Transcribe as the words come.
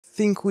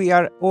think we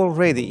are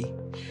already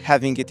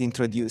having it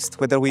introduced,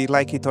 whether we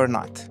like it or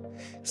not.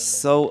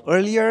 So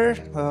earlier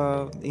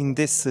in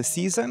this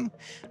season,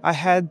 I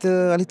had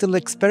a little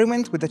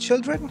experiment with the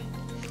children.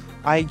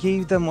 I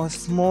gave them a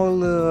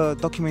small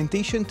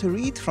documentation to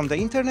read from the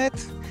internet,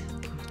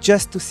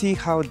 just to see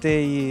how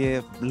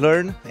they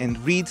learn and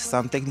read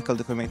some technical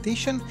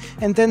documentation.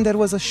 And then there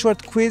was a short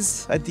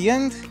quiz at the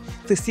end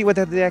to see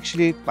whether they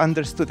actually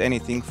understood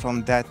anything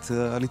from that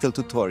little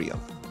tutorial.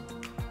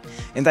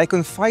 And I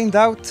can find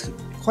out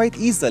quite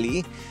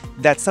easily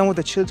that some of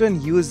the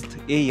children used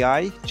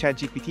AI,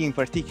 ChatGPT in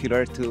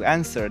particular, to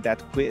answer that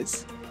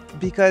quiz,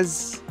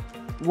 because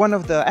one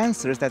of the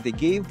answers that they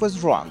gave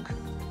was wrong.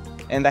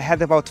 And I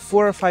had about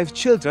 4 or 5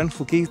 children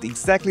who gave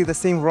exactly the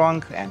same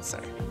wrong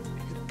answer.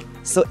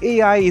 So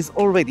AI is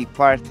already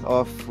part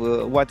of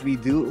what we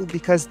do,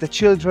 because the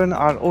children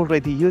are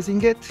already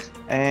using it,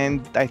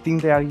 and I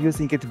think they are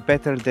using it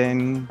better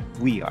than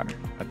we are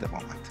at the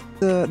moment.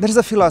 There's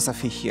a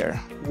philosophy here.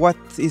 What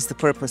is the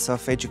purpose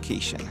of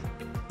education?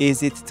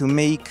 Is it to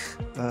make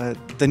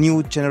the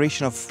new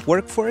generation of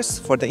workforce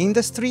for the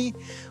industry,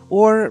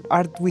 or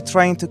are we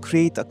trying to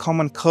create a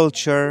common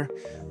culture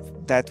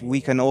that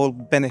we can all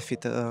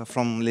benefit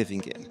from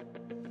living in?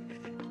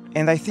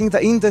 And I think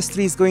the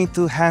industry is going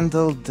to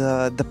handle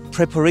the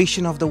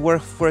preparation of the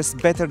workforce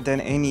better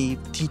than any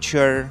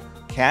teacher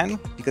can,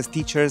 because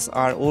teachers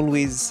are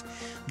always,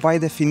 by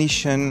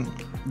definition,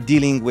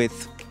 dealing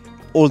with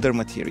older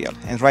material.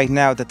 And right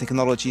now the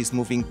technology is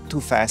moving too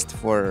fast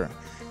for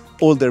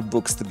older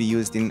books to be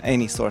used in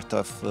any sort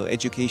of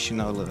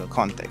educational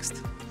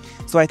context.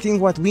 So I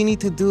think what we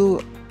need to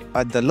do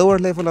at the lower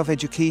level of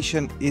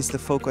education is to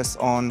focus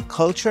on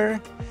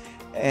culture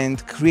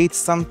and create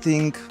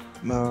something,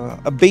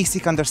 a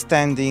basic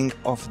understanding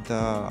of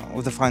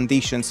the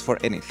foundations for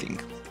anything.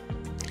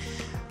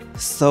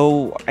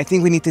 So I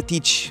think we need to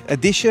teach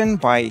addition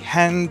by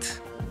hand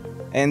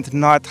and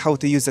not how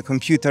to use a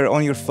computer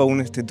on your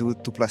phone to do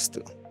 2 +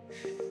 2.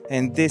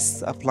 And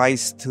this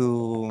applies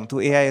to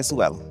AI as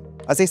well.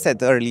 As I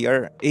said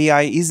earlier,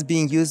 AI is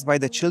being used by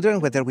the children,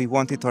 whether we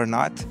want it or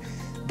not,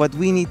 but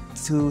we need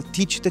to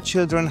teach the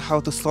children how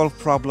to solve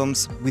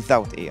problems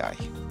without AI.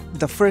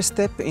 The first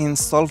step in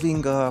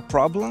solving a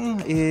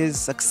problem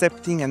is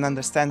accepting and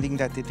understanding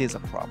that it is a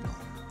problem.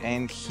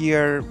 And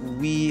here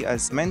we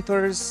as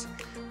mentors,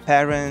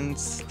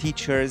 parents,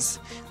 teachers,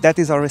 that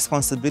is our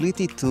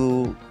responsibility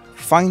to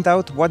find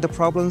out what the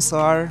problems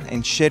are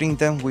and sharing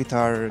them with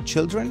our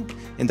children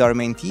and our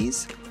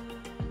mentees.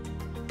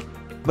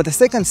 But the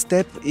second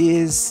step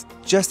is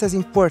just as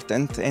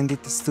important, and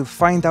it is to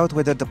find out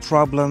whether the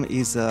problem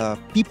is a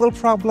people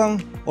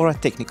problem or a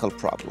technical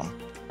problem.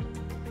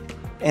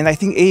 And I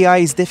think AI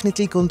is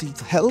definitely going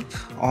to help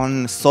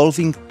on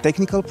solving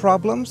technical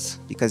problems,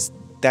 because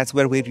that's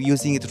where we're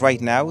using it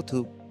right now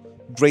to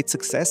great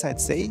success,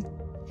 I'd say.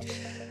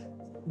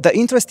 The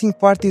interesting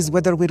part is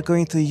whether we're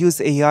going to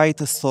use AI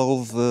to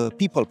solve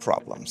people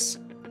problems.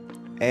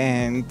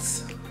 And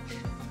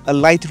a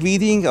light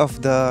reading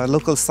of the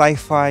local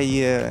sci-fi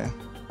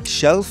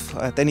shelf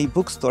at any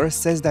bookstore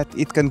says that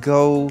it can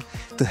go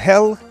to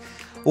hell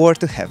or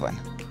to heaven.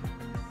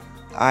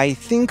 I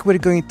think we're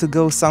going to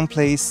go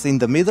someplace in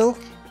the middle,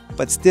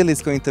 but still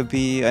it's going to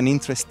be an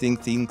interesting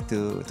thing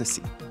to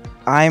see.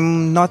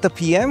 I'm not a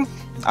PM.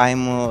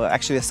 I'm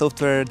actually a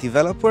software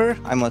developer.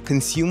 I'm a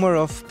consumer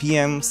of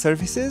PM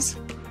services.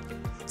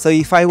 So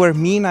if I were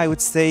mean, I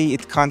would say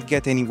it can't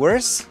get any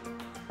worse.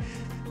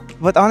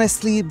 But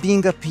honestly,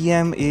 being a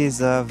PM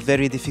is a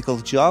very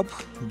difficult job.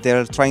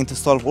 They're trying to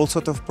solve all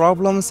sorts of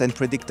problems and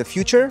predict the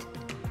future.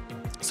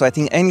 So I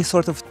think any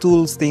sort of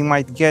tools they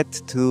might get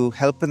to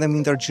help them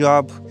in their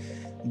job,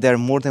 they're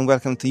more than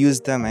welcome to use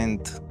them,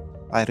 and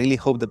I really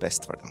hope the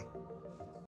best for them.